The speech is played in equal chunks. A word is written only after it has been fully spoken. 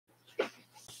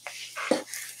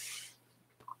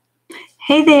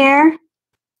Hey there.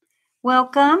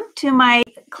 Welcome to my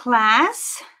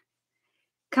class.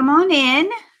 Come on in,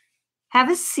 have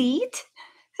a seat,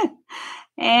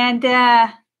 and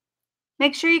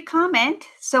make sure you comment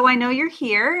so I know you're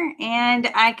here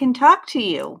and I can talk to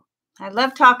you. I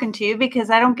love talking to you because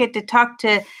I don't get to talk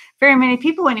to very many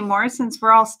people anymore since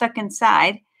we're all stuck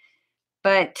inside.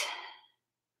 But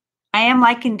I am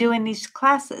liking doing these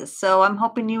classes, so I'm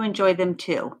hoping you enjoy them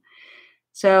too.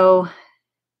 So,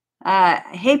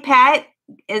 hey Pat,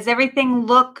 does everything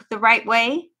look the right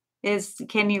way?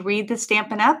 Can you read the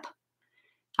Stampin' Up?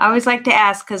 I always like to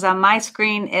ask because on my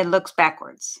screen it looks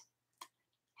backwards.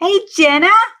 Hey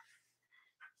Jenna!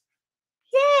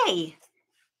 Yay!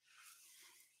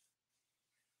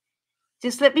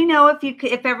 Just let me know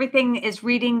if everything is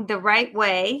reading the right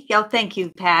way. Oh, thank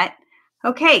you, Pat.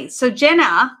 Okay, so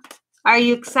Jenna, are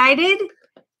you excited?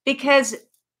 Because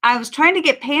I was trying to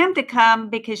get Pam to come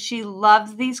because she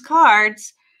loves these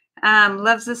cards,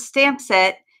 loves the stamp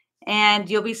set, and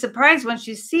you'll be surprised once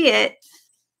you see it,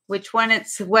 what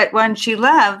one she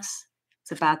loves.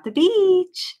 It's about the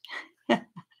beach.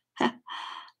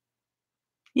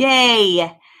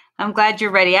 Yay! I'm glad you're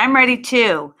ready. I'm ready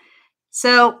too.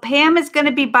 So Pam is going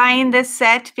to be buying this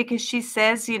set because she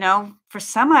says, for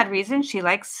some odd reason, she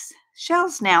likes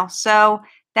shells now. So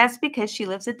that's because she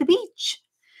lives at the beach.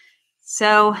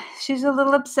 So she's a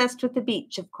little obsessed with the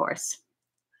beach, of course.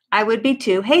 I would be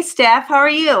too. Hey, Steph, how are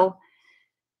you?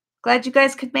 Glad you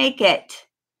guys could make it.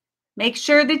 Make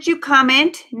sure that you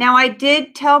comment. Now, I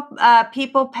did tell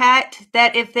people, Pat,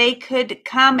 that if they could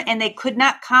come and they could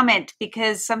not comment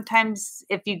because sometimes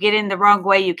if you get in the wrong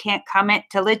way, you can't comment,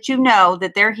 to let you know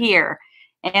that they're here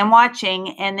and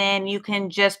watching, and then you can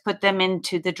just put them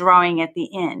into the drawing at the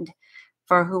end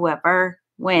for whoever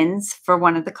wins for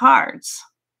one of the cards.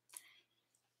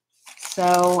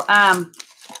 So, all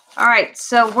right,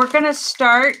 so we're going to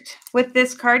start with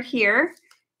this card here,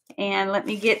 and let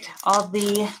me get all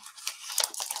the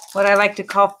what I like to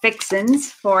call fixins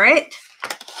for it.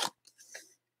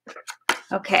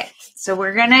 Okay, so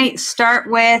we're going to start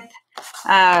with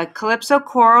Calypso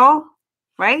Coral,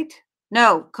 right?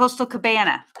 No, Coastal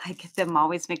Cabana. I get them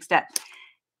always mixed up.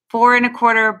 4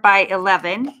 1/4 by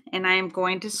 11, and I am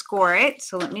going to score it.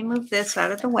 So let me move this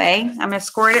out of the way. I'm going to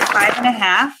score it at 5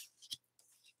 1/2.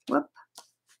 Whoop.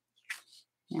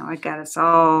 Now I got us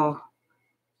all.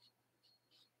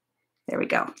 There we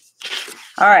go.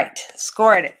 All right,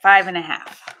 score it at 5 1/2.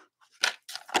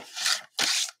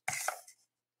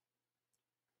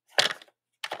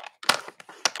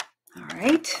 All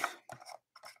right.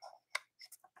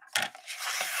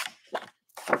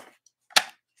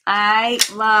 I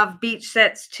love beach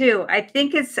sets too. I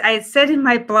said in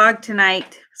my blog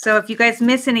tonight, so if you guys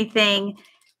miss anything,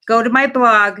 go to my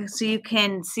blog so you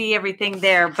can see everything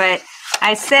there. But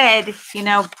I said,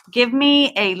 give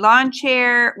me a lawn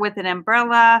chair with an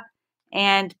umbrella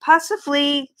and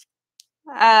possibly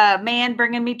a man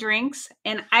bringing me drinks,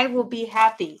 and I will be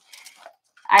happy.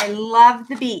 I love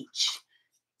the beach.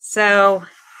 So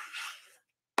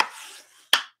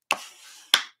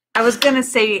I was going to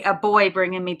say a boy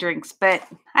bringing me drinks, but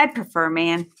I'd prefer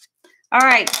man. All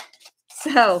right.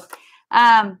 So,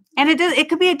 and it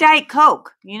could be a Diet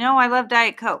Coke. I love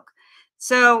Diet Coke.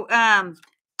 So,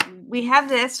 we have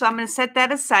this. So I'm going to set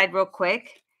that aside real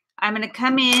quick. I'm going to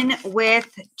come in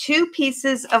with 2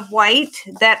 pieces of white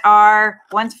that are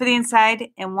one's for the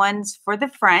inside and one's for the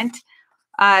front.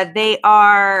 They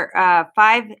are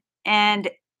 5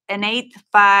 1/8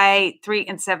 by 3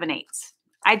 7/8.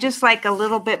 I just like a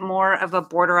little bit more of a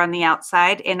border on the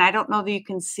outside, and I don't know that you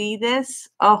can see this.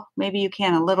 Oh, maybe you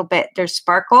can a little bit. There's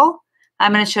sparkle.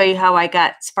 I'm going to show you how I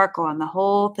got sparkle on the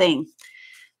whole thing.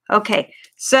 Okay,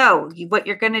 so what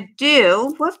you're going to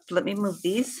do, let me move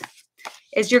these,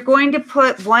 is you're going to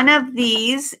put one of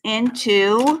these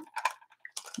into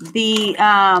the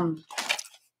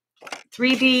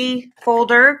 3D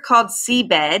folder called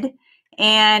Seabed,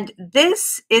 and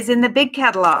this is in the big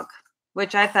catalog,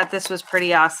 which I thought this was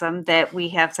pretty awesome that we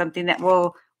have something that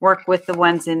will work with the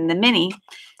ones in the mini.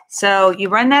 So you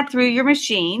run that through your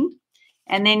machine,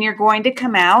 and then you're going to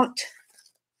come out,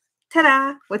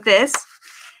 ta-da, with this.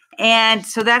 And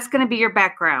so that's going to be your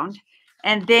background.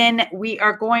 And then we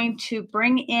are going to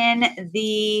bring in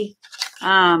the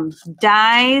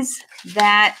dies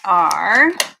that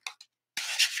are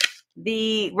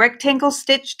the rectangle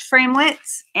stitched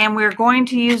framelits, and we're going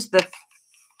to use the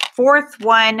 4th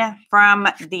one from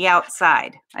the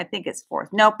outside. I think it's 4th.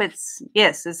 Nope, it's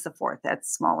the 4th.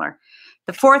 That's smaller.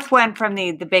 The 4th one from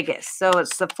the biggest. So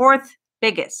it's the 4th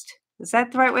biggest. Is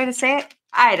that the right way to say it?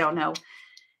 I don't know.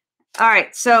 All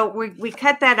right, so we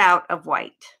cut that out of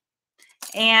white.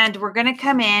 And we're going to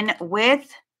come in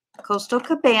with Coastal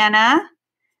Cabana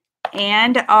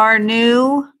and our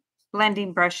new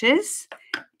blending brushes.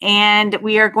 And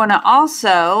we are going to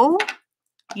also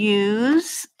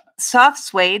use soft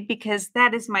suede because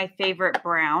that is my favorite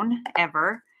brown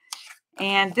ever.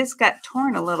 And this got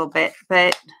torn a little bit,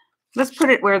 but let's put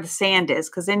it where the sand is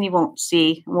because then you won't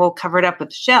see. We'll cover it up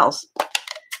with shells.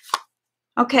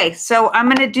 Okay, so I'm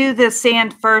going to do the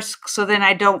sand first so then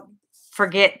I don't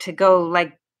forget to go,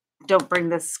 like, don't bring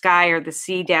the sky or the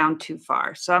sea down too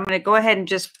far. So I'm going to go ahead and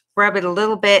just rub it a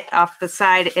little bit off the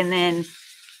side, and then,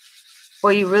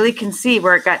 well, you really can see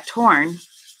where it got torn.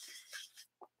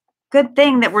 Good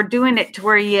thing that we're doing it to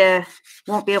where you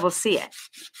won't be able to see it.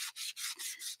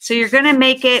 So you're going to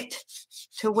make it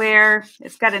to where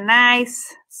it's got a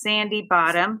nice sandy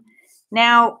bottom.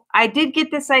 Now, I did get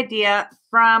this idea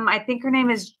from, I think her name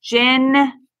is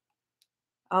Jen,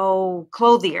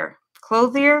 Clothier.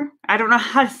 Clothier? I don't know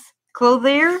how to,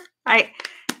 Clothier? I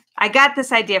got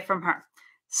this idea from her.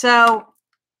 So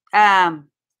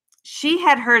she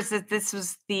had hers that this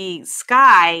was the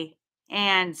sky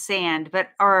and sand,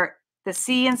 or the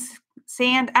sea and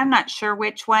sand. I'm not sure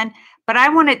which one, but I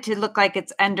want it to look like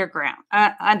it's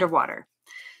underwater.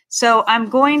 So I'm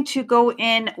going to go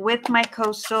in with my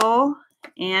Coastal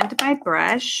and my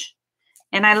brush,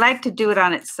 and I like to do it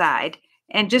on its side,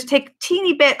 and just take a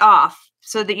teeny bit off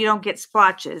so that you don't get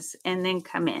splotches, and then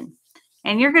come in.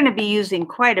 And you're going to be using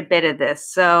quite a bit of this,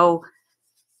 so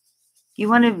you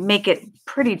want to make it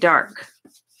pretty dark.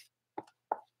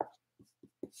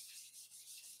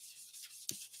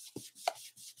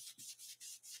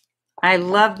 I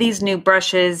love these new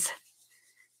brushes.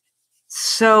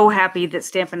 So happy that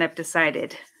Stampin' Up!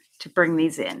 Decided to bring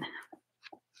these in.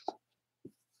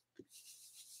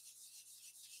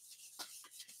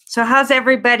 So how's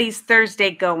everybody's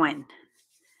Thursday going?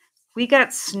 We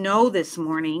got snow this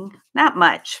morning. Not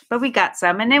much, but we got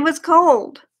some, and it was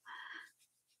cold.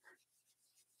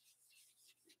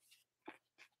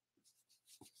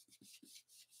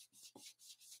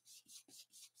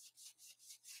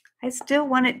 I still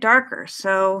want it darker,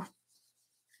 so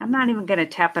I'm not even going to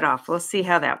tap it off. We'll see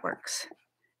how that works.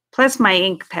 Plus, my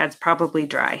ink pad's probably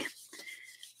dry.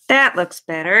 That looks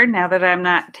better now that I'm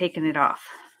not taking it off.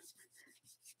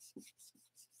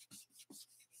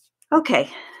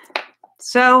 Okay,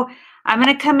 so I'm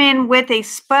going to come in with a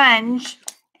sponge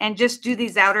and just do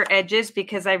these outer edges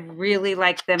because I really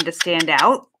like them to stand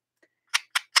out.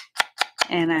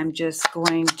 And I'm just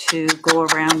going to go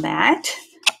around that.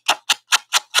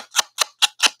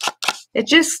 It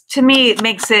just, to me, it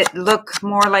makes it look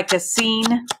more like a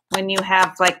scene when you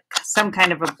have like some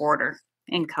kind of a border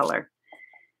in color.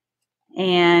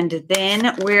 And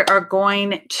then we are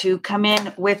going to come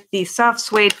in with the soft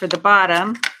suede for the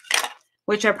bottom,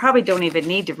 which I probably don't even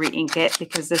need to re-ink it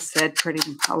because this said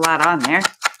a lot on there.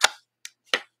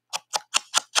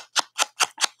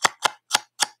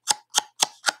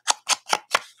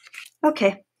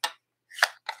 Okay.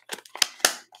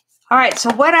 All right,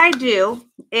 so what I do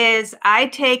is I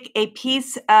take a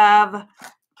piece of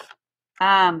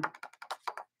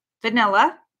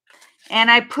vanilla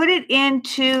and I put it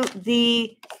into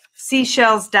the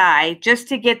Seashells die just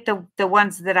to get the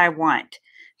ones that I want,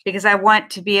 because I want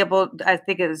to be able, I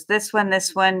think it was this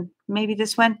one, maybe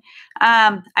this one.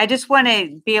 I just want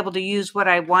to be able to use what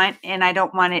I want, and I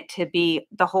don't want it to be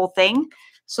the whole thing.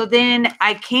 So then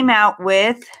I came out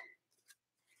with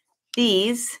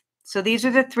these. So these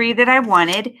are the 3 that I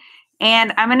wanted,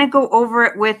 and I'm going to go over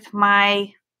it with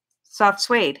my soft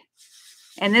suede.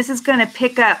 And this is going to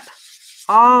pick up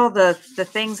all the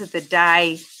things that the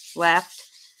die left,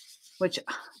 which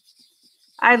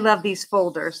I love these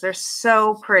folders. They're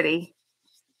so pretty.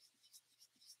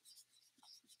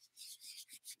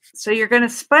 So you're going to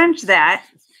sponge that,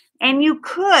 and you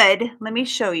could, let me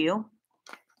show you,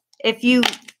 if you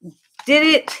did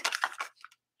it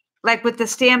like with the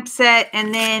stamp set,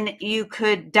 and then you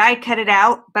could die cut it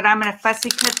out, but I'm going to fussy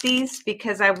cut these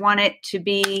because I want it to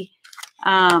be,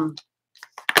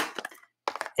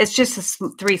 it's just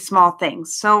 3 small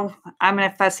things. So I'm going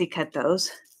to fussy cut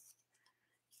those.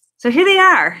 So here they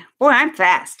are. Boy, I'm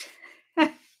fast.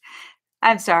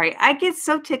 I'm sorry. I get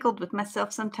so tickled with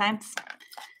myself sometimes.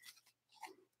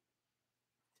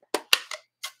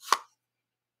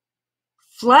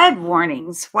 Flood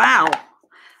warnings. Wow.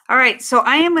 All right, so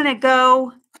I am going to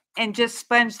go and just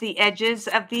sponge the edges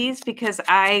of these because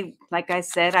like I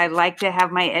said, I like to have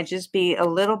my edges be a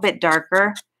little bit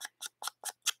darker.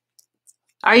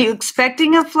 Are you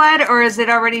expecting a flood, or is it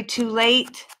already too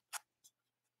late?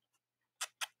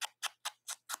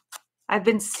 I've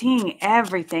been seeing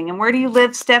everything. And where do you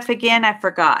live, Steph, again? I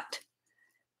forgot.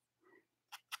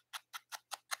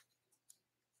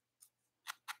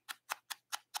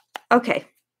 Okay,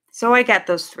 so I got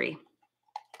those 3.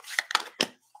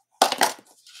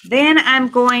 Then I'm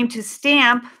going to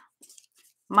stamp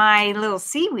my little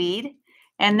seaweed,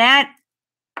 and that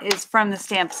is from the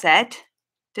stamp set.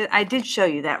 I did show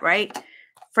you that, right?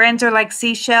 Friends are like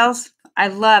seashells. I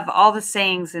love all the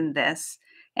sayings in this,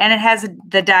 and it has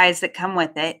the dies that come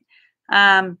with it.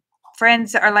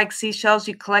 Friends are like seashells.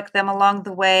 You collect them along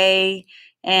the way,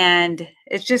 and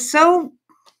it's just so.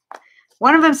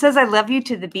 One of them says, "I love you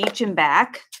to the beach and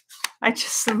back." I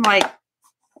just am like,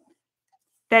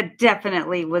 that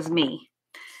definitely was me.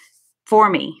 For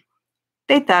me.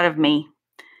 They thought of me.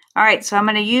 All right, so I'm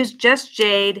going to use just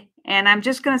jade, and I'm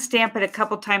just going to stamp it a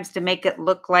couple times to make it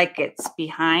look like it's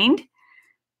behind.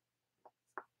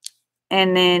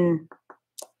 And then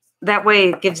that way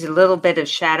it gives you a little bit of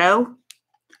shadow.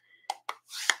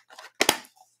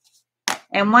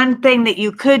 And one thing that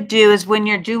you could do is when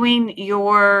you're doing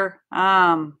your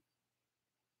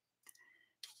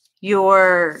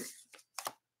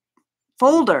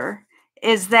folder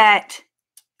is that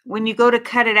when you go to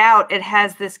cut it out, it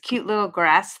has this cute little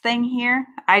grass thing here.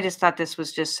 I just thought this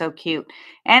was just so cute.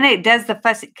 And it does the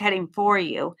fussy cutting for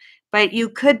you. But you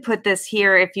could put this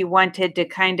here if you wanted to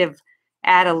kind of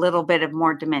add a little bit of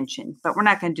more dimension. But we're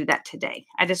not going to do that today.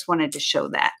 I just wanted to show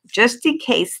that just in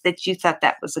case that you thought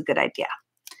that was a good idea.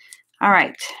 All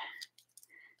right.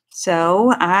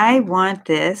 So I want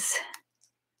this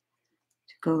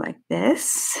to go like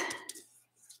this.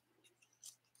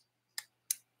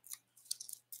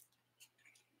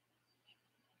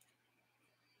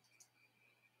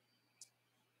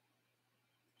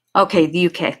 Okay, the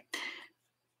UK.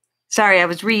 Sorry, I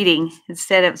was reading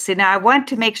instead of, see, now I want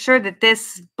to make sure that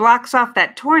this blocks off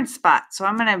that torn spot. So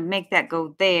I'm going to make that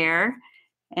go there.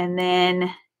 And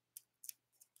then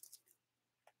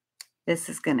this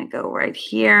is going to go right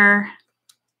here.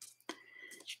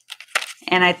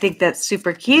 And I think that's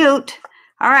super cute.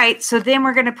 All right, so then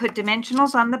we're going to put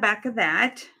dimensionals on the back of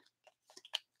that.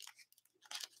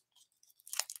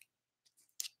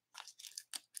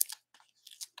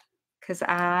 Because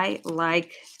I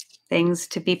like things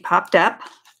to be popped up.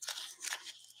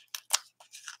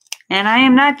 And I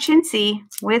am not chintzy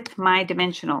with my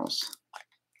dimensionals.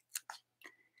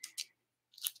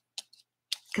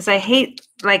 Because I hate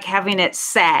like having it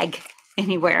sag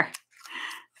anywhere.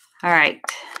 All right.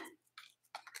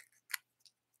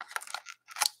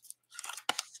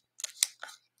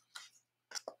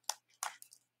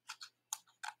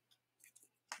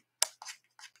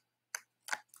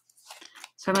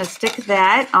 So I'm going to stick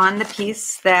that on the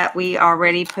piece that we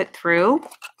already put through.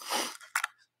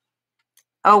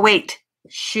 Oh, wait.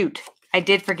 Shoot. I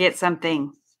did forget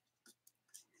something.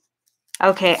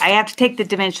 Okay, I have to take the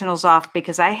dimensionals off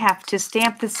because I have to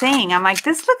stamp the saying. I'm like,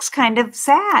 this looks kind of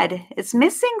sad. It's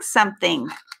missing something.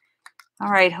 All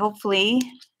right, hopefully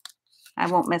I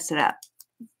won't mess it up.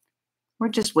 We're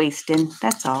just wasting.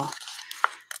 That's all.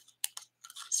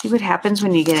 See what happens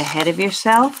when you get ahead of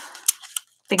yourself?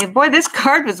 Thinking, boy, this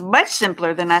card was much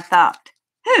simpler than I thought.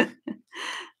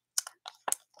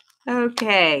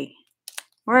 Okay,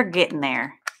 we're getting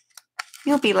there.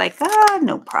 You'll be like, ah,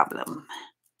 no problem.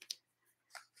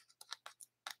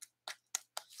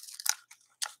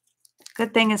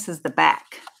 Good thing this is the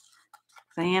back.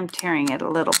 I am tearing it a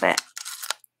little bit.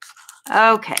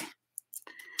 Okay.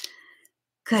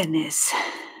 Goodness.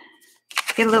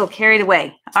 Get a little carried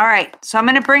away. All right, so I'm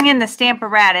going to bring in the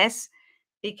Stamparatus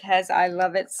because I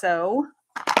love it so.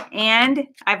 And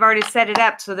I've already set it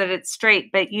up so that it's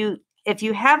straight. But if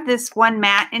you have this one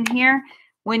mat in here,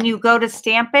 when you go to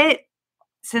stamp it,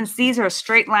 since these are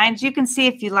straight lines, you can see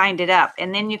if you lined it up.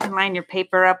 And then you can line your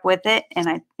paper up with it. And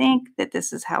I think that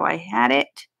this is how I had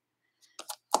it.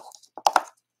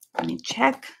 Let me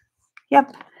check.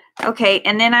 Yep. Okay,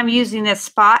 and then I'm using this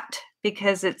spot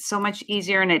because it's so much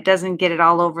easier and it doesn't get it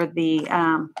all over the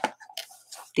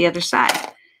other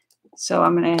side. So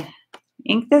I'm going to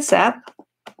ink this up.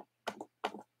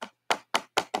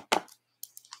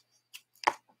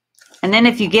 And then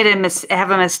if you have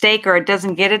a mistake or it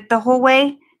doesn't get it the whole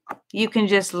way, you can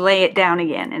just lay it down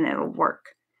again and it'll work.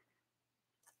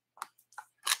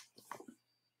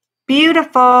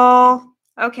 Beautiful.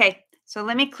 Okay, so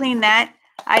let me clean that.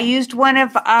 I used one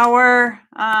of our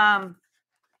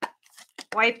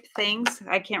wipe things.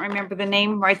 I can't remember the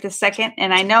name right this second.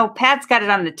 And I know Pat's got it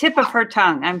on the tip of her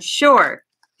tongue, I'm sure.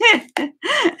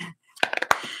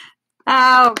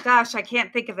 Oh, gosh, I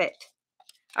can't think of it.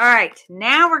 All right,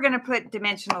 now we're going to put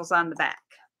dimensionals on the back.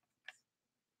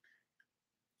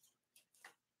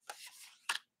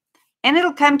 And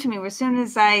it'll come to me as soon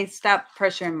as I stop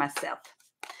pressuring myself.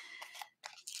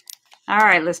 All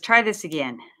right, let's try this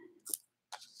again.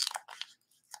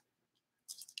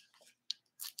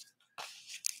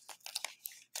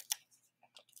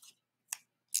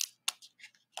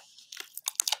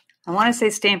 I want to say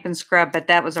Stampin' Scrub, but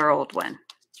that was our old one.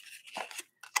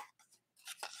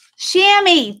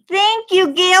 Shammy, thank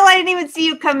you, Gail. I didn't even see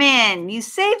you come in. You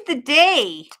saved the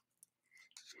day.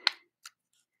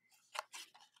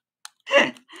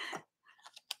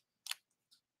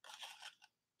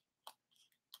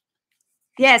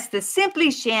 Yes, the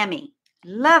Simply Chamois.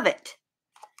 Love it.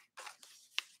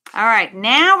 All right,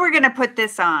 now we're going to put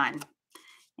this on.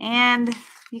 And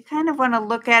you kind of want to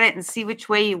look at it and see which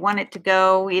way you want it to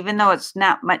go, even though it's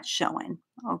not much showing.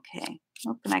 Okay,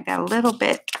 and I got a little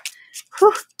bit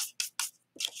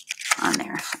on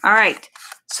there. All right,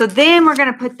 so then we're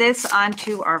going to put this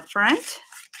onto our front.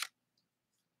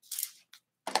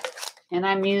 And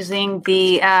I'm using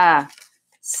the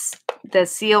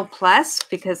Seal Plus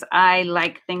because I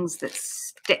like things that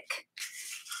stick.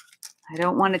 I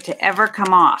don't want it to ever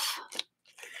come off.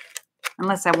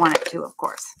 Unless I want it to, of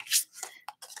course.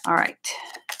 All right.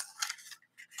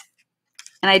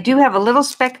 And I do have a little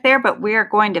speck there, but we are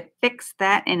going to fix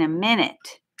that in a minute.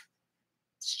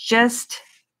 It just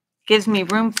gives me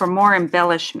room for more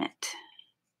embellishment.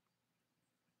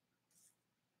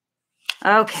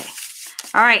 Okay.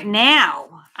 All right,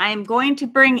 now I'm going to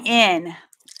bring in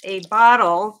a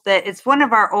bottle that it's one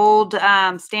of our old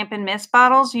Stampin' Mist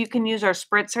bottles. You can use our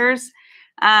spritzers.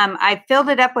 I filled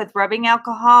it up with rubbing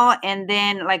alcohol and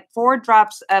then like 4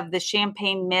 drops of the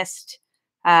Champagne Mist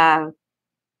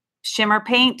shimmer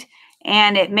paint,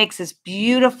 and it makes this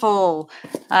beautiful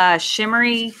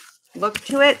shimmery look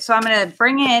to it. So I'm going to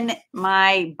bring in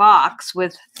my box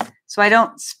so I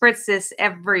don't spritz this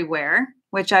everywhere,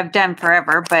 which I've done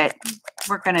forever, but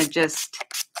we're going to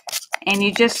and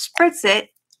you just spritz it,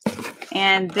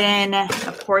 and then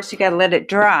of course you got to let it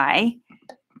dry.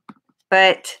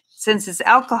 But since it's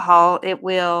alcohol, it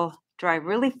will dry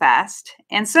really fast.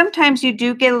 And sometimes you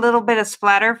do get a little bit of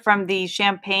splatter from the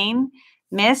champagne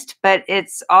mist, but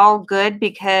it's all good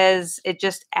because it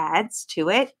just adds to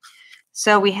it.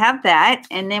 So we have that,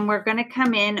 and then we're going to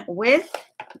come in with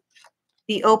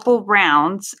the opal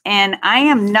rounds, and I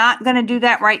am not going to do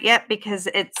that right yet because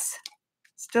it's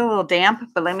still a little damp,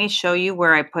 but let me show you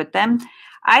where I put them.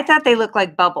 I thought they looked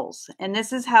like bubbles, and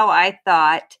this is how I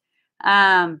thought.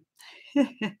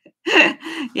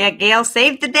 Yeah, Gail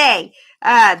saved the day.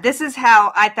 This is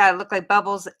how I thought it looked like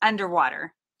bubbles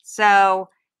underwater. So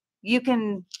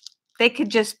they could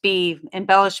just be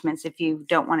embellishments if you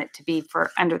don't want it to be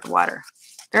for under the water.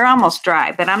 They're almost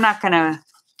dry, but I'm not going to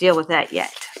deal with that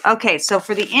yet. Okay, so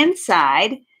for the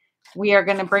inside, we are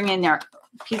going to bring in our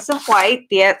piece of white,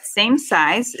 the same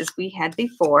size as we had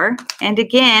before. And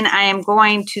again, I am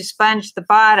going to sponge the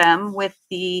bottom with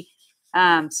the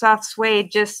soft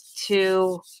suede just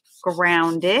to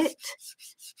ground it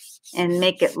and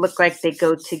make it look like they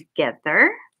go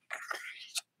together.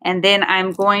 And then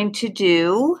I'm going to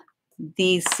do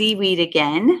the seaweed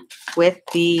again with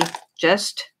the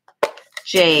just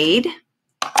jade.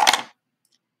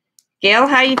 Gail,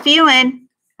 how you feeling?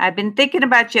 I've been thinking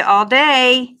about you all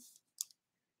day.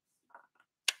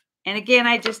 And again,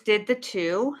 I just did the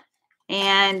 2.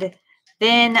 And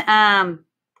then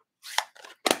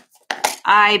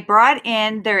I brought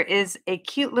in, there is a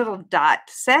cute little dot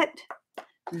set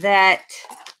that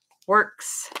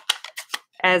works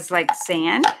as like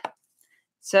sand.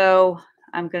 So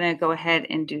I'm going to go ahead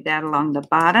and do that along the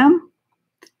bottom.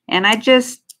 And I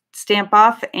just stamp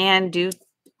off and do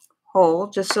whole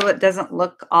just so it doesn't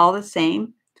look all the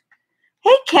same.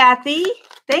 Hey, Kathy.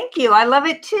 Thank you. I love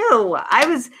it too.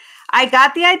 I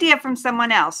got the idea from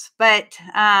someone else, but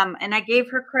and I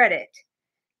gave her credit.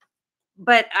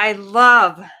 But I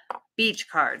love beach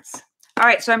cards. All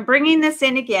right, so I'm bringing this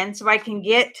in again so I can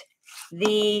get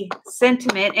the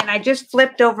sentiment, and I just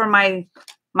flipped over my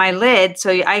lid so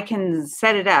I can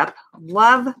set it up.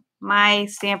 Love my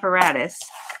Stamparatus.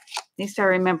 At least I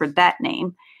remembered that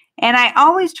name. And I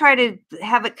always try to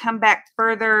have it come back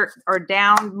further or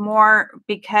down more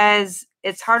because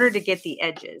it's harder to get the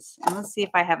edges. And let's see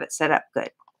if I have it set up good.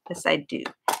 Yes, I do.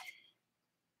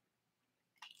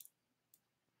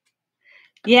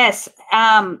 Yes,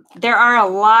 there are a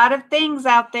lot of things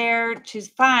out there to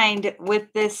find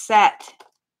with this set.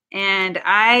 And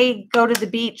I go to the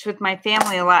beach with my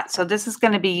family a lot, so this is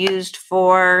going to be used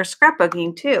for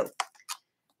scrapbooking too.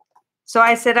 So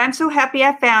I said, I'm so happy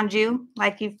I found you,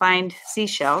 like you find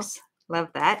seashells. Love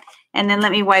that. And then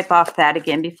let me wipe off that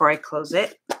again before I close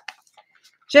it,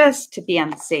 just to be on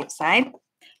the safe side.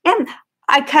 And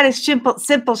I cut a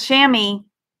simple chamois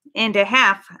into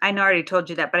half. I know I already told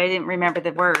you that, but I didn't remember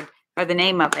the word or the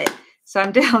name of it. So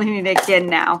I'm telling you it again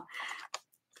now.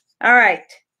 All right.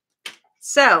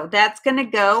 So that's going to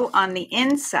go on the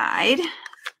inside.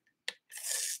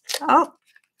 Oh,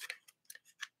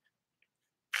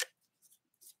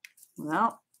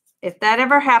 Well, if that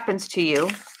ever happens to you,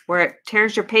 where it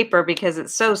tears your paper because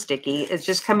it's so sticky, it's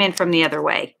just come in from the other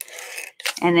way.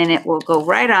 And then it will go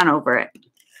right on over it.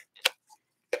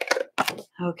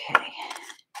 Okay.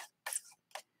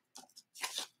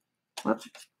 Whoop.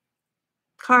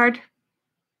 Card.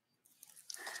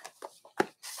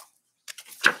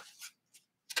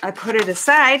 I put it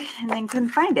aside and then couldn't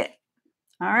find it.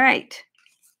 All right.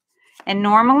 And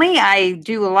normally I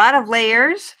do a lot of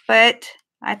layers, but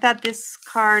I thought this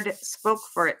card spoke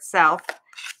for itself.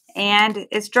 And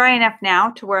it's dry enough now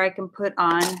to where I can put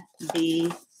on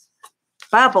the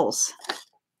bubbles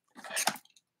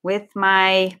with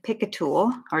my pick a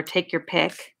tool, or take your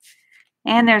pick.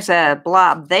 And there's a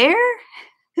blob there.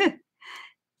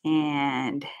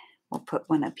 And we'll put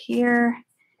one up here.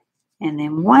 And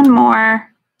then one more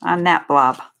on that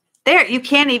blob. There, you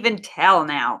can't even tell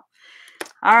now.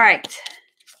 All right.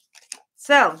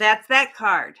 So that's that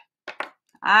card.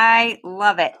 I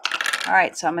love it. All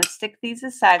right, so I'm going to stick these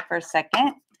aside for a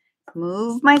second.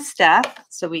 Move my stuff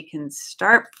so we can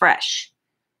start fresh.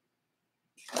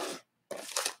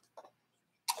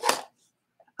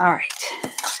 All right.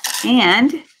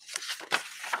 And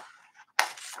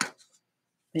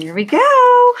there we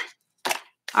go.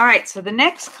 All right, so the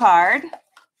next card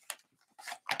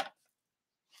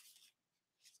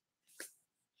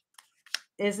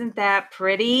isn't that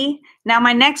pretty? Now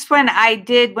my next one I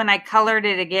did when I colored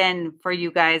it again for you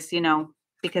guys, you know,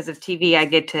 because of TV, I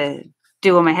get to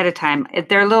do them ahead of time.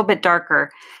 They're a little bit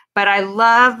darker, but I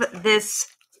love this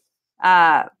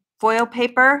foil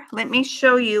paper. Let me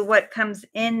show you what comes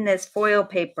in this foil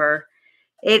paper.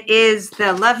 It is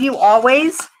the Love You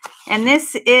Always, and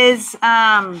this is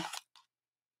I'm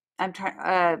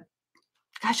trying.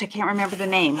 Gosh, I can't remember the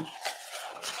name.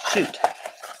 Shoot.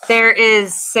 There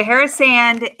is Sahara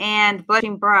Sand and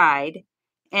Blushing Bride,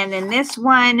 and then this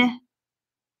one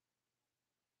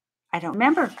I don't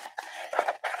remember.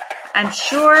 I'm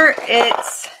sure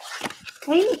it's.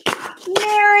 Hey, Mary.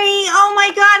 Oh my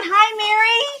God. Hi,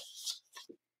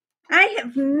 Mary. I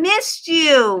have missed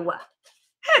you.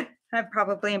 I'm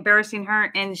probably embarrassing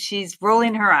her, and she's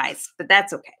rolling her eyes, but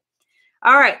that's okay.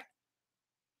 All right.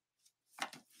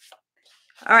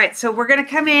 All right, so we're going to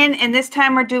come in, and this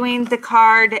time we're doing the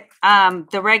card,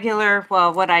 the regular,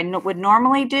 well, what I would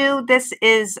normally do. This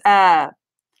is, my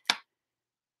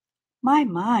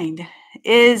mind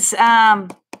is,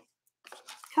 come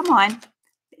on.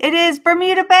 It is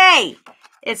Bermuda Bay.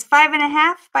 It's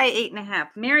 5.5 by 8.5.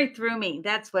 Mary threw me.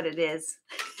 That's what it is.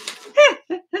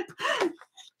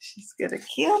 She's going to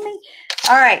kill me.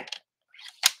 All right.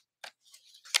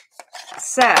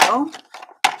 So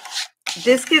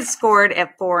this gets scored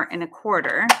at 4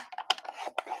 1/4.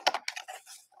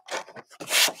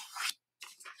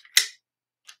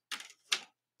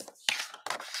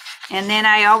 And then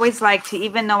I always like to,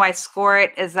 even though I score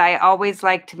it, is I always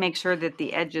like to make sure that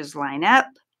the edges line up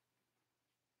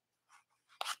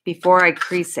before I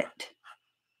crease it.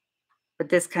 But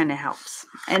this kind of helps.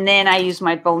 And then I use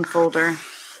my bone folder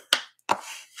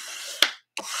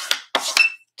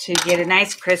to get a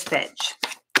nice crisp edge.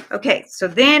 Okay, so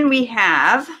then we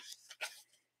have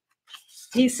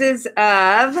pieces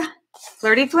of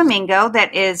Flirty Flamingo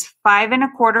that is 5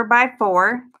 1/4 by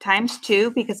 4 times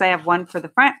 2, because I have one for the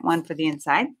front, one for the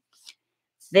inside.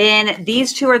 Then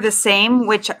these two are the same,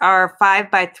 which are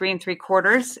 5 by 3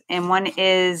 3/4, and one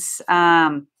is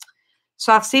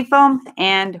soft seafoam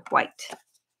and white.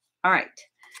 All right,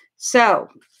 so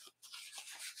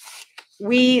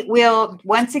we will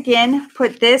once again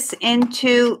put this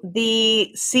into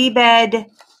the seabed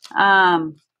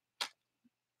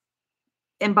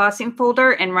embossing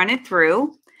folder and run it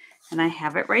through. And I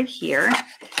have it right here.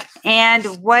 And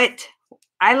what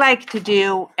I like to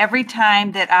do every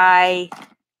time that I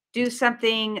do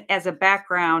something as a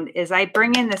background is I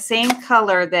bring in the same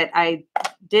color that I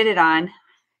did it on.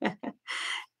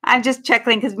 I'm just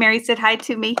chuckling because Mary said hi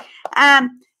to me.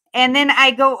 And then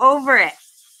I go over it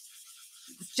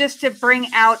just to bring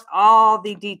out all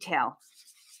the detail.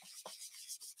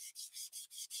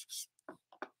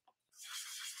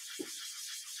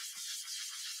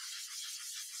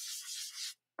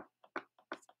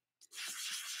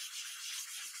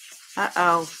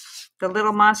 Uh-oh, the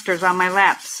little monster's on my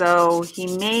lap, so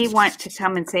he may want to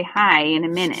come and say hi in a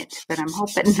minute, but I'm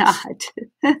hoping not.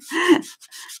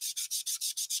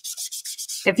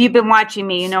 If you've been watching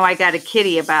me, you know I got a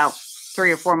kitty about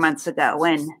 3 or 4 months ago,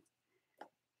 and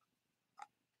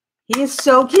he is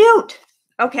so cute.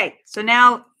 Okay, so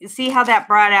now you see how that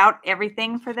brought out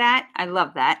everything for that? I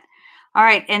love that. All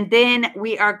right, and then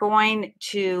we are going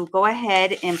to go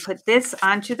ahead and put this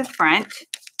onto the front.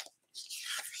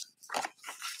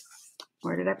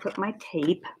 Where did I put my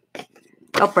tape?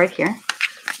 Oh, right here.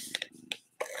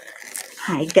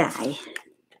 Hi, guy.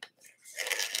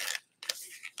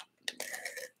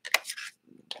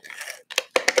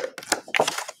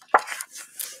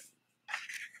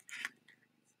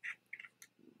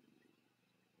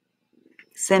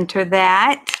 Center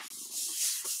that.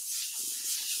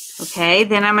 Okay,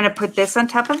 then I'm going to put this on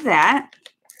top of that.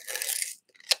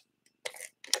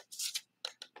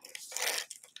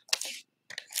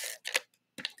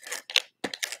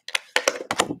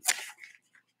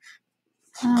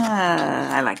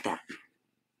 I like that.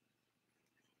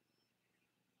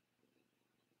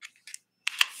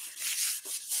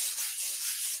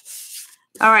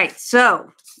 All right,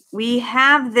 so we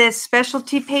have this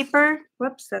specialty paper.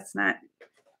 Whoops, that's not,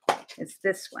 it's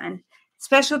this one.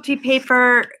 Specialty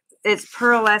paper is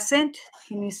pearlescent.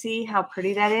 Can you see how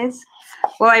pretty that is?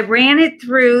 Well, I ran it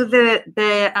through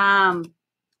the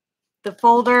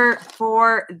folder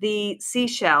for the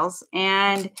seashells,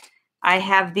 and I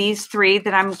have these 3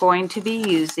 that I'm going to be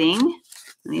using.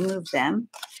 Let me move them.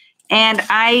 And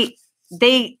I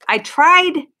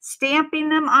tried stamping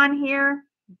them on here,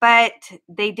 but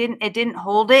it didn't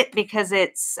hold it because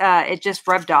it just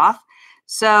rubbed off.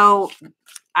 So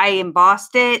I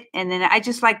embossed it, and then I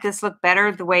just like this look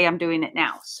better the way I'm doing it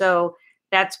now. So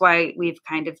that's why we've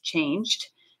kind of changed.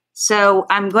 So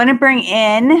I'm going to bring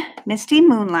in Misty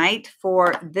Moonlight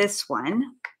for this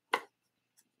one.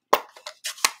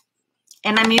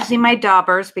 And I'm using my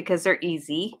daubers because they're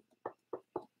easy.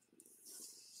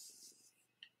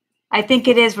 I think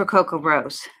it is Rococo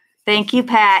Rose. Thank you,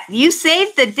 Pat. You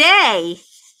saved the day.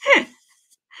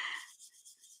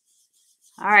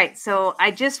 All right, so I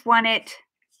just want it.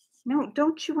 No,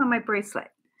 don't chew on my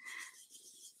bracelet.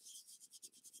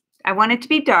 I want it to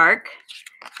be dark,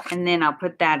 and then I'll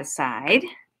put that aside.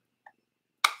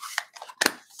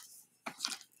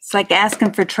 It's like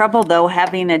asking for trouble, though,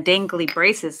 having a dangly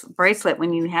bracelet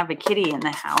when you have a kitty in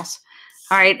the house.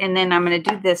 All right, and then I'm going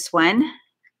to do this one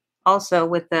also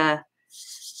with the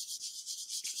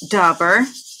dauber.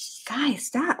 Guys,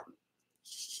 stop.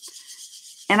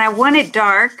 And I want it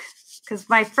dark because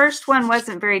my first one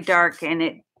wasn't very dark, and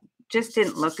it just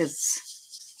didn't look as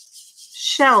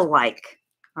shell-like.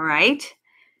 All right.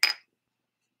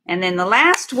 And then the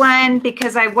last one,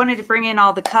 because I wanted to bring in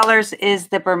all the colors, is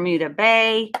the Bermuda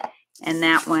Bay. And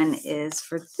that one is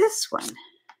for this one.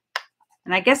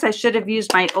 And I guess I should have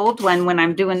used my old one when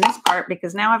I'm doing this part,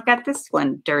 because now I've got this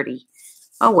one dirty.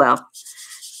 Oh, well.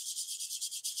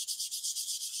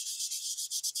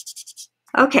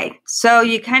 Okay, so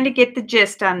you kind of get the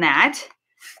gist on that.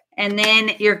 And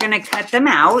then you're going to cut them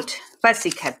out,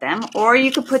 fussy cut them, or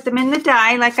you could put them in the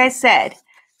die, like I said.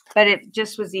 But it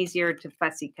just was easier to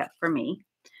fussy cut for me.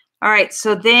 All right,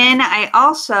 so then I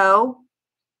also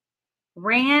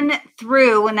ran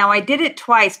through, and now I did it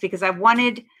twice because I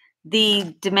wanted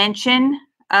the dimension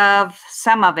of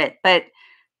some of it, but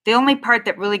the only part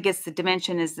that really gets the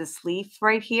dimension is this leaf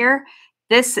right here.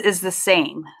 This is the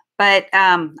same, but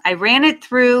I ran it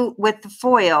through with the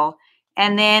foil,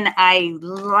 and then I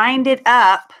lined it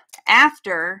up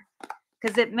after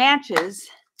because it matches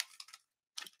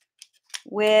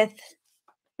with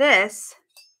this,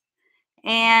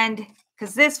 and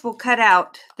because this will cut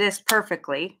out this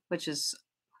perfectly, which is,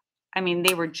 I mean,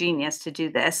 they were genius to do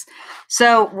this.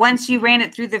 So once you ran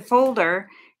it through the folder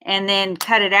and then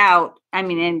cut it out, I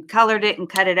mean, and colored it and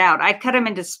cut it out, I cut them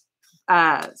into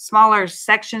smaller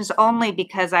sections only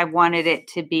because I wanted it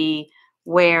to be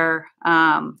where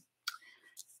I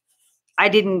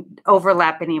didn't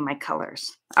overlap any of my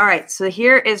colors. All right, so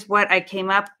here is what I came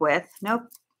up with. Nope,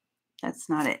 that's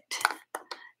not it.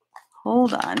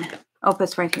 Hold on. Oh,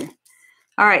 it's right here.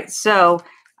 All right, so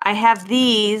I have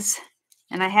these,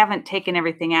 and I haven't taken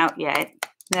everything out yet.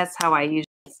 That's how I usually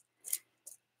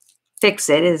fix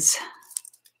it, is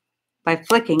by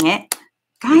flicking it.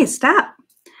 Guys, stop.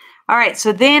 All right,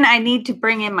 so then I need to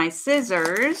bring in my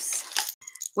scissors,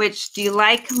 which, do you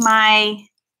like my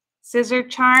scissor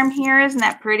charm here? Isn't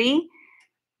that pretty?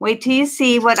 Wait till you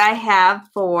see what I have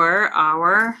for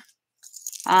our,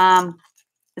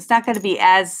 it's not going to be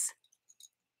as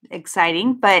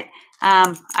exciting, but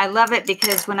I love it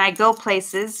because when I go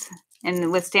places,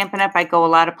 and with Stampin' Up, I go a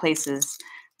lot of places,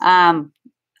 I'm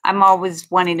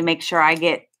always wanting to make sure I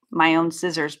get my own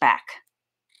scissors back.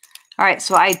 All right,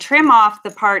 so I trim off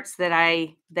the parts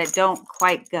that don't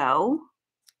quite go,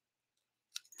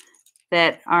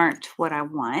 that aren't what I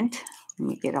want. Let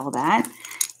me get all that.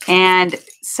 And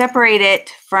separate it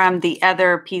from the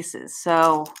other pieces.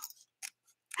 So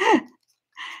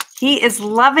he is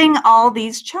loving all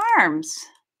these charms.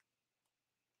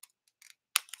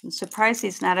 I'm surprised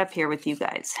he's not up here with you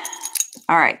guys.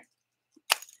 All right.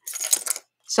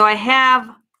 So I have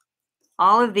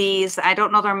all of these. I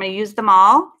don't know that I'm going to use them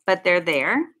all, but they're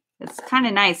there. It's kind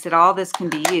of nice that all this can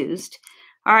be used.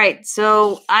 All right,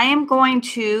 so I am going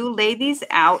to lay these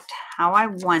out how I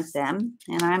want them,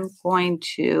 and I'm going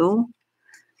to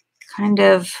kind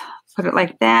of put it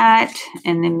like that,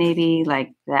 and then maybe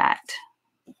like that.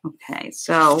 Okay,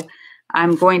 so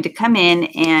I'm going to come in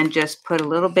and just put a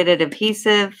little bit of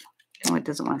adhesive. Oh, it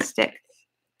doesn't want to stick.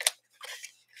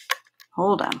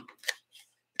 Hold on.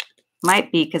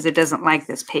 Might be because it doesn't like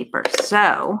this paper.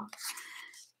 So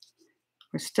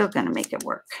we're still going to make it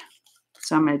work.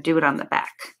 So I'm going to do it on the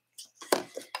back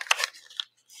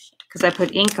because I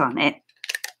put ink on it.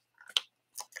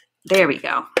 There we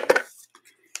go.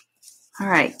 All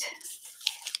right.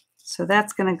 So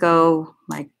that's going to go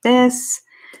like this.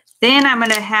 Then I'm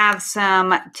going to have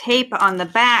some tape on the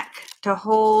back to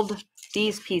hold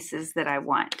these pieces that I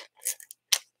want.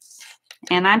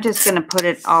 And I'm just going to put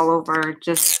it all over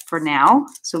just for now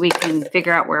so we can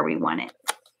figure out where we want it.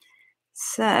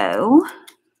 So,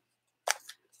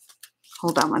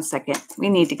 hold on one second. We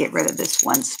need to get rid of this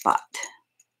one spot.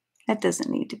 That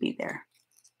doesn't need to be there.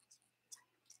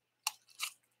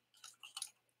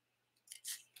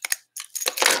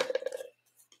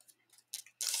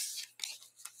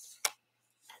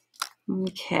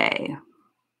 Okay.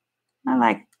 I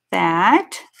like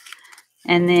that.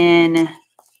 And then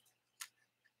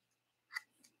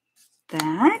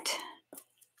that.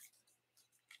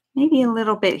 Maybe a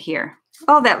little bit here.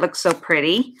 Oh, that looks so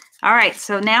pretty. All right,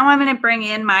 so now I'm going to bring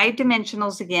in my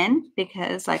dimensionals again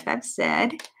because, like I've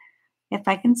said, if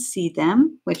I can see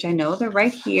them, which I know they're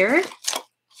right here,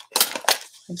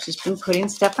 I've just been putting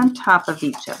stuff on top of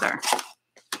each other.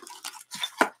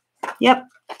 Yep.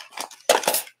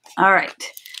 All right.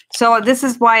 So this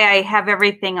is why I have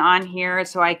everything on here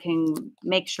so I can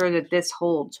make sure that this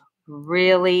holds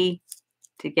really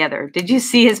together. Did you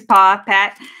see his paw,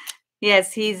 Pat?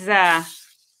 Yes, he's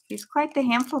quite the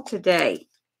handful today.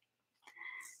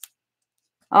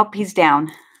 Oh, he's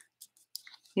down.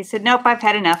 He said, nope, I've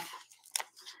had enough.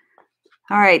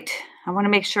 All right. I want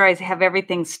to make sure I have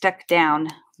everything stuck down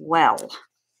well.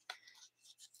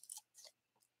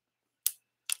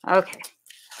 Okay.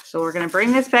 So we're going to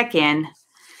bring this back in.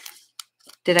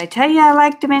 Did I tell you I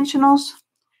like dimensionals?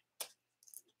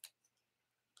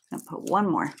 I'm going to put one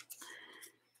more.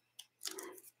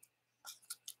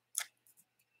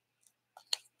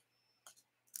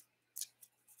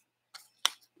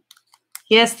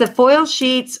 Yes, the foil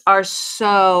sheets are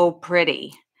so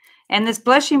pretty. And this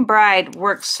Blushing Bride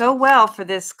works so well for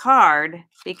this card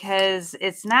because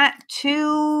it's not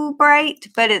too bright,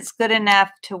 but it's good enough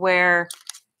to where,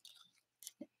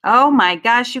 oh my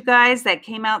gosh, you guys, that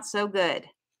came out so good.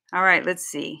 All right, let's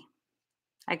see.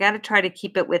 I got to try to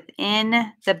keep it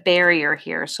within the barrier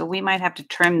here, so we might have to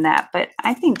trim that, but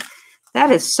I think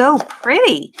that is so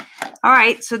pretty. All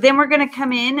right, so then we're going to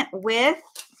come in with,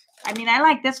 I mean, I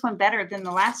like this one better than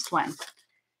the last one.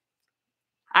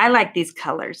 I like these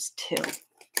colors too.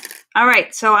 All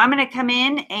right, so I'm going to come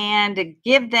in and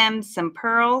give them some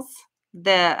pearls,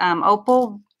 the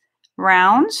opal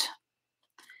rounds.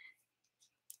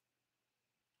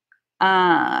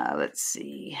 Let's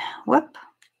see. Whoop.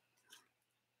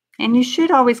 And you should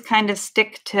always kind of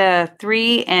stick to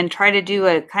 3 and try to do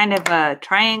a kind of a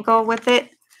triangle with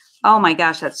it. Oh my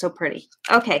gosh, that's so pretty.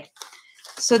 Okay,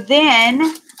 so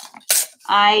then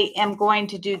I am going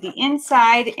to do the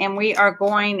inside, and we are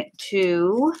going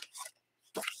to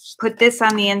put this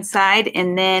on the inside,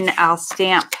 and then I'll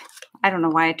stamp. I don't know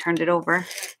why I turned it over.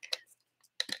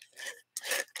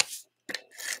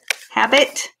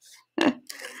 Habit. All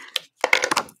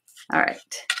right.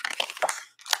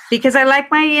 Because I like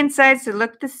my insides to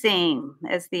look the same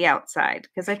as the outside,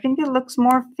 because I think it looks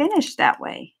more finished that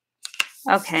way.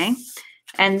 Okay.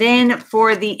 And then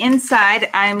for the inside,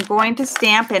 I'm going to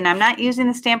stamp, and I'm not using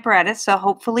the Stamparatus, so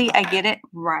hopefully I get it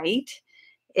right,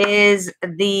 is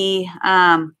the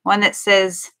one that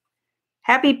says,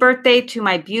 happy birthday to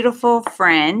my beautiful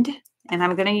friend. And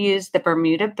I'm going to use the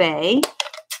Bermuda Bay.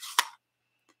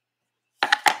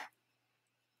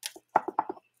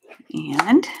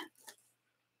 And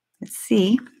let's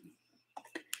see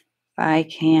if I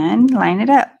can line it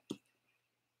up.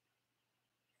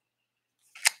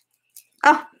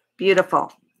 Oh,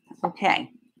 beautiful. Okay.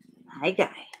 Hi,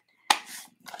 guy.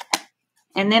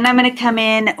 And then I'm going to come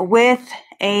in with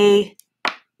a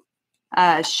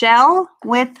shell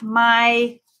with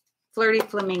my Flirty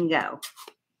Flamingo.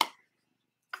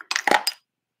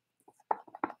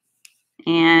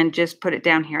 And just put it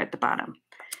down here at the bottom.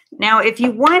 Now, if you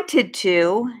wanted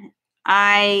to,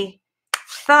 I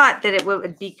thought that it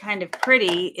would be kind of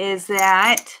pretty is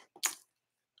that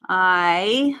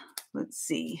let's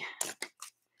see,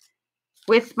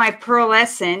 with my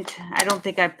pearlescent, I don't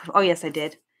think oh yes, I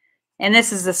did. And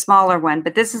this is the smaller one,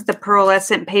 but this is the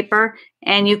pearlescent paper.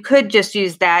 And you could just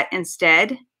use that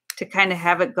instead to kind of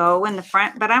have it go in the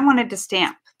front, but I wanted to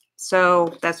stamp.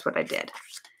 So that's what I did.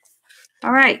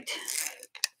 All right.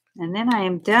 And then I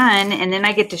am done. And then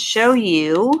I get to show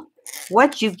you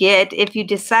what you get if you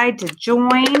decide to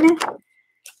join.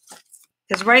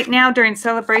 Because right now during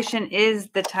celebration is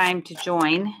the time to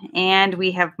join. And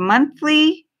we have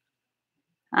monthly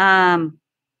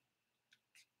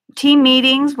team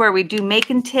meetings where we do make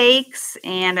and takes,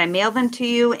 and I mail them to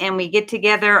you, and we get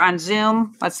together on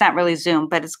Zoom. Well, it's not really Zoom,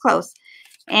 but it's close.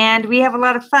 And we have a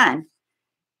lot of fun.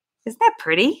 Isn't that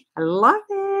pretty? I love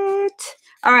it.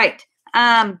 All right.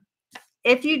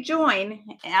 If you join,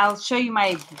 I'll show you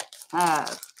my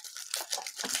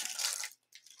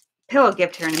pillow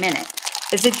gift here in a minute,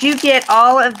 is that you get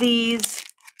all of these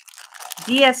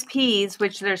DSPs,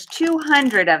 which there's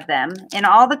 200 of them in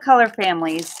all the color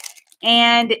families.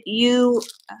 And you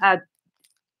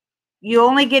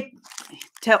only get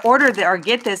to order or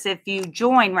get this if you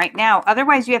join right now.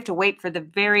 Otherwise, you have to wait for the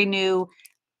very new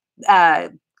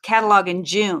catalog in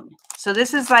June. So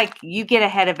this is like you get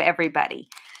ahead of everybody.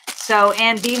 So,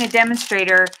 and being a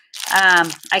demonstrator,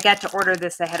 I got to order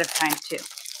this ahead of time too.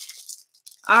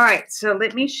 All right, so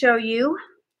let me show you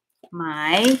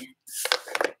my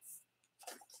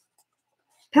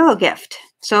pillow gift.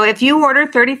 So if you order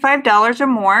 $35 or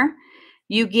more,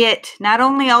 you get not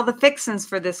only all the fixins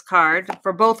for this card,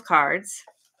 for both cards,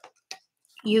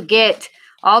 you get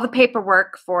all the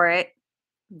paperwork for it,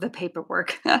 the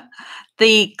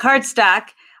cardstock,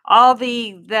 all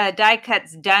the die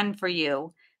cuts done for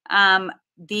you, enough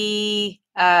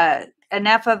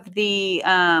of the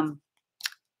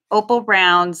opal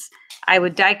rounds. I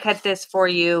would die cut this for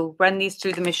you, run these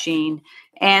through the machine,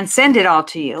 and send it all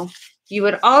to you. You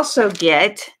would also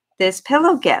get this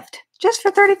pillow gift just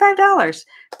for $35.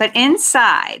 But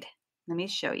inside, let me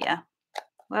show you.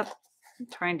 Whoop, I'm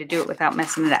trying to do it without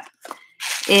messing it up.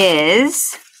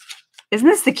 Isn't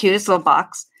this the cutest little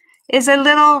box? Is a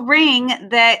little ring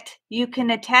that you can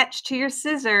attach to your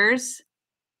scissors.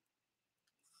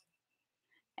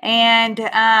 And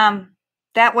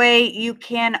that way you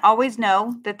can always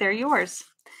know that they're yours.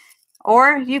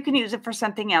 Or you can use it for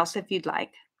something else if you'd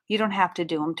like. You don't have to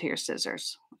do them to your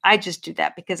scissors. I just do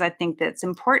that because I think that's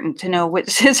important to know which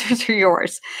scissors are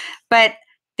yours. But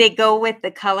they go with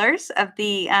the colors of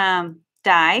the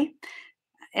die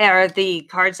or the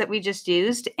cards that we just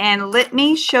used. And let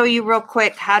me show you real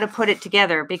quick how to put it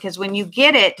together, because when you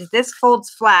get it, this folds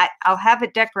flat. I'll have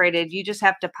it decorated. You just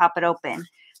have to pop it open.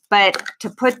 But to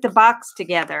put the box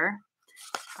together,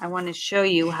 I want to show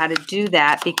you how to do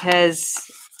that because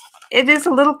it is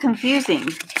a little confusing.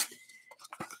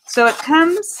 So it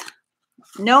comes,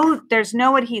 there's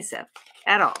no adhesive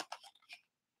at all.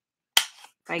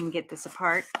 If I can get this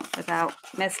apart without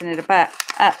messing it up.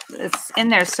 It's in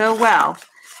there so well.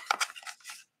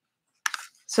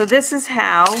 So this is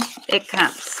how it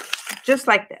comes, just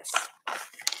like this.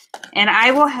 And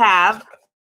I will have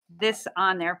this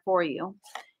on there for you.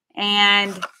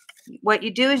 And what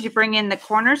you do is you bring in the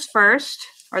corners first,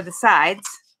 or the sides,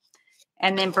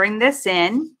 and then bring this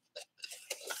in.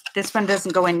 This one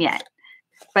doesn't go in yet,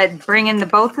 but bring in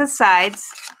both the sides,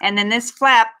 and then this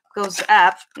flap goes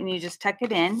up, and you just tuck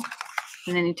it in,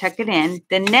 and then you tuck it in.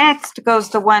 Then next goes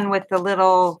the one with the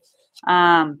little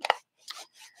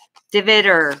divot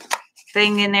or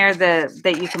thing in there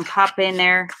that you can pop in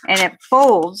there, and it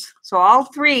folds. So all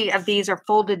three of these are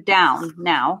folded down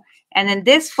now, and then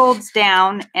this folds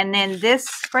down, and then this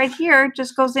right here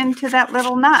just goes into that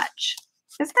little notch.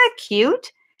 Isn't that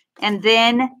cute? And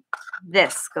then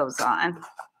this goes on.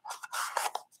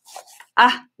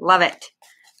 Ah, love it.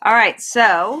 All right,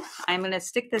 so I'm going to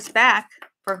stick this back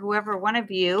for whoever one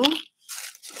of you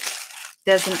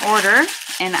does an order,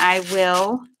 and I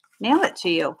will mail it to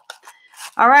you.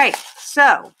 All right,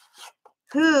 so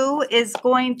who is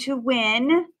going to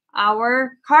win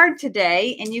our card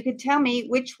today? And you could tell me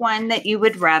which one that you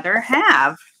would rather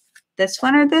have, this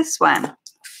one or this one.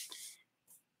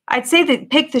 I'd say that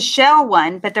pick the shell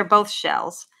one, but they're both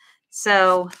shells.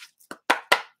 So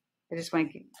I just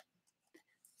want to.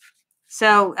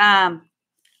 So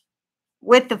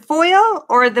with the foil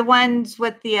or the ones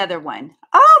with the other one?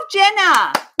 Oh,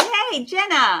 Jenna! Yay,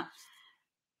 Jenna!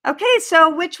 Okay,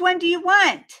 so which one do you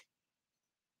want?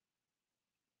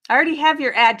 I already have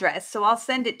your address, so I'll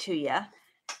send it to you.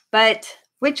 But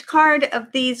which card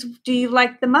of these do you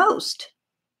like the most?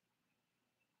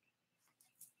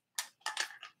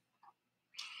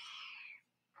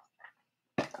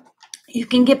 you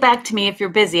can get back to me if you're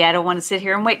busy. I don't want to sit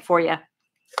here and wait for you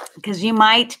because you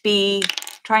might be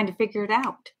trying to figure it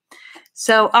out.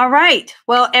 So, all right.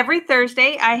 Well, every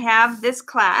Thursday I have this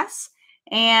class,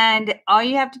 and all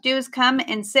you have to do is come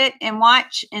and sit and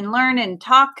watch and learn and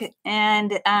talk,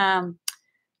 and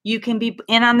you can be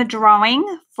in on the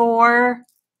drawing for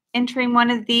entering one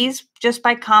of these just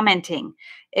by commenting.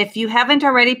 If you haven't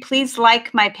already, please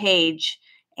like my page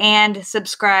and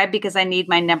subscribe because I need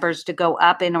my numbers to go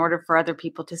up in order for other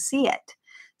people to see it.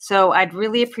 So I'd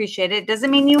really appreciate it. It doesn't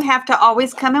mean you have to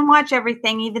always come and watch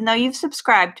everything, even though you've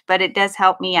subscribed, but it does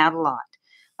help me out a lot.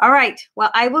 All right.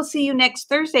 Well, I will see you next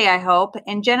Thursday, I hope.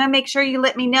 And Jenna, make sure you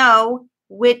let me know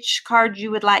which card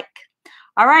you would like.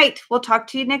 All right. We'll talk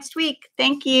to you next week.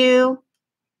 Thank you.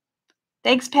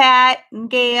 Thanks, Pat and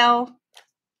Gail.